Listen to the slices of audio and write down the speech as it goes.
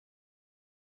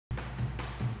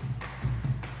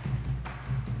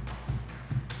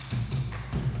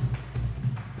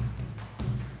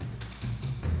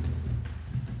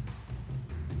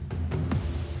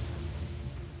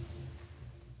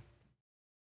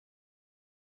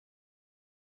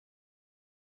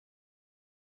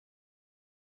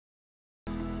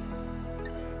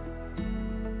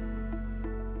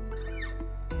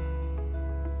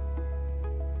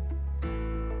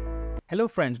Hello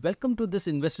friends, welcome to this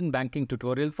investment banking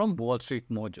tutorial from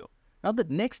WallStreetMojo. Now the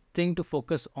next thing to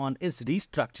focus on is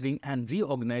restructuring and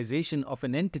reorganization of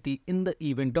an entity in the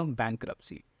event of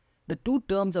bankruptcy. The two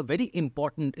terms are very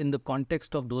important in the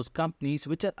context of those companies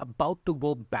which are about to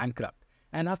go bankrupt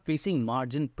and are facing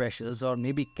margin pressures or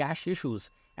maybe cash issues,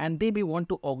 and they may want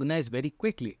to organize very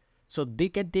quickly. So they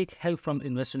can take help from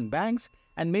investment banks,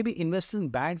 and maybe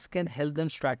investment banks can help them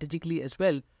strategically as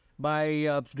well by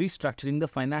restructuring the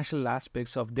financial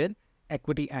aspects of their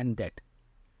equity and debt.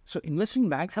 So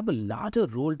investment banks have a larger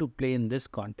role to play in this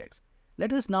context.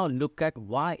 Let us now look at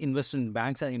why investment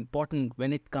banks are important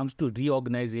when it comes to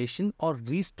reorganization or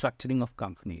restructuring of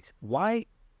companies.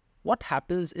 What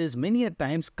happens is many a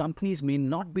times companies may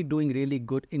not be doing really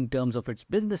good in terms of its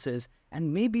businesses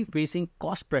and may be facing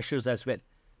cost pressures as well.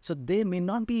 So they may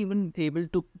not be even able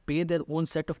to pay their own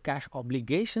set of cash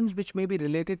obligations which may be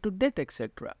related to debt,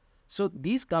 etc. So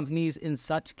these companies in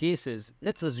such cases,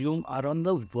 let's assume, are on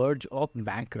the verge of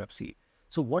bankruptcy.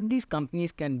 So what these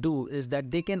companies can do is that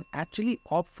they can actually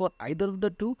opt for either of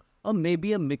the two or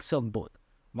maybe a mix of both.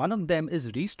 One of them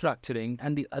is restructuring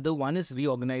and the other one is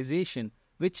reorganization,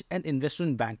 which an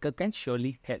investment banker can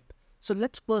surely help. So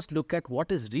let's first look at what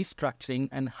is restructuring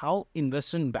and how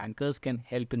investment bankers can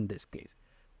help in this case.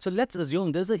 So let's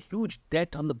assume there's a huge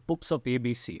debt on the books of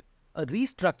ABC. A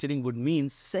restructuring would mean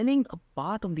selling a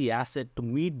part of the asset to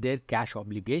meet their cash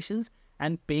obligations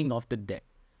and paying off the debt.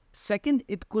 Second,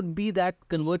 it could be that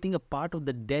converting a part of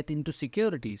the debt into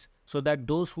securities so that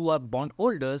those who are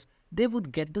bondholders, they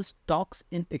would get the stocks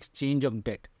in exchange of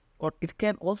debt. Or it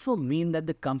can also mean that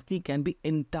the company can be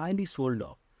entirely sold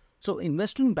off. So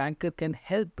investment banker can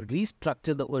help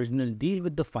restructure the original deal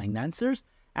with the financiers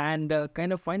and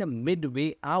kind of find a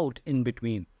midway out in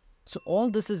between. So all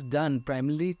this is done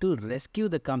primarily to rescue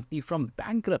the company from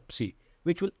bankruptcy,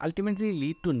 which will ultimately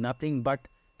lead to nothing but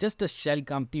just a shell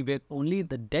company where only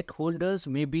the debt holders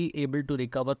may be able to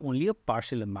recover only a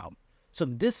partial amount. So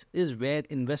this is where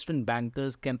investment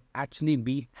bankers can actually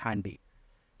be handy.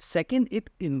 Second,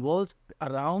 it involves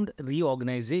around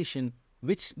reorganization,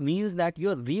 which means that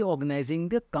you're reorganizing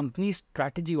the company's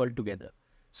strategy altogether.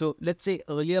 So let's say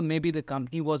earlier maybe the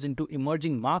company was into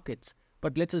emerging markets,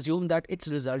 but let's assume that it's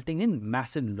resulting in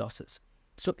massive losses.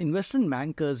 So investment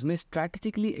bankers may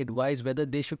strategically advise whether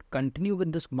they should continue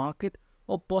with this market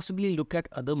or possibly look at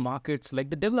other markets like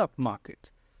the developed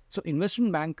markets. So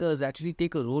investment bankers actually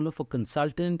take a role of a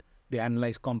consultant. They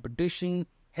analyze competition,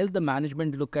 help the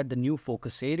management look at the new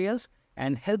focus areas,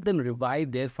 and help them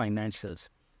revive their financials.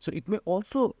 So it may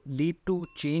also lead to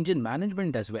change in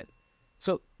management as well.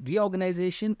 So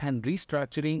reorganization and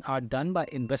restructuring are done by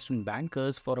investment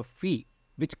bankers for a fee,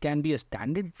 which can be a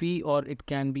standard fee or it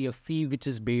can be a fee which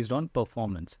is based on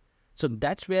performance. So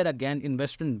that's where again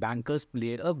investment bankers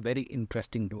play a very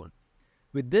interesting role.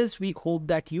 With this, we hope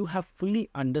that you have fully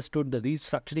understood the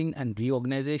restructuring and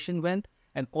reorganization well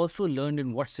and also learned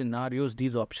in what scenarios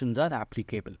these options are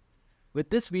applicable.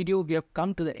 With this video, we have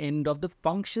come to the end of the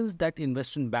functions that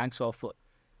investment banks offer.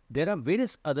 There are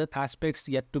various other aspects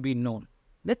yet to be known.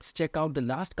 Let's check out the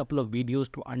last couple of videos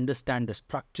to understand the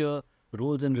structure,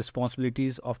 roles and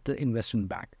responsibilities of the investment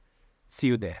bank. See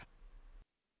you there.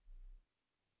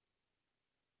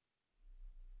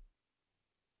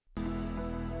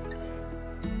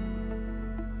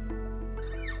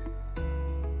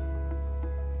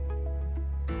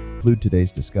 Conclude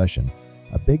today's discussion.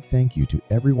 A big thank you to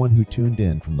everyone who tuned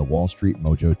in from the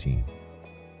WallStreetMojo team.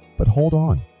 But hold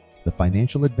on, the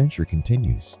financial adventure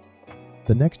continues.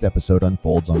 The next episode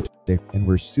unfolds on Tuesday, and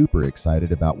we're super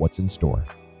excited about what's in store.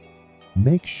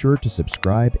 Make sure to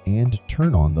subscribe and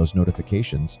turn on those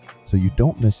notifications so you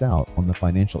don't miss out on the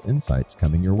financial insights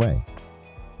coming your way.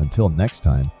 Until next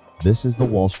time, this is the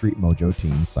WallStreetMojo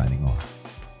team signing off.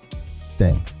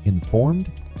 Stay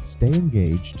informed, stay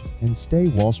engaged, and stay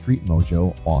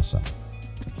WallStreetMojo awesome.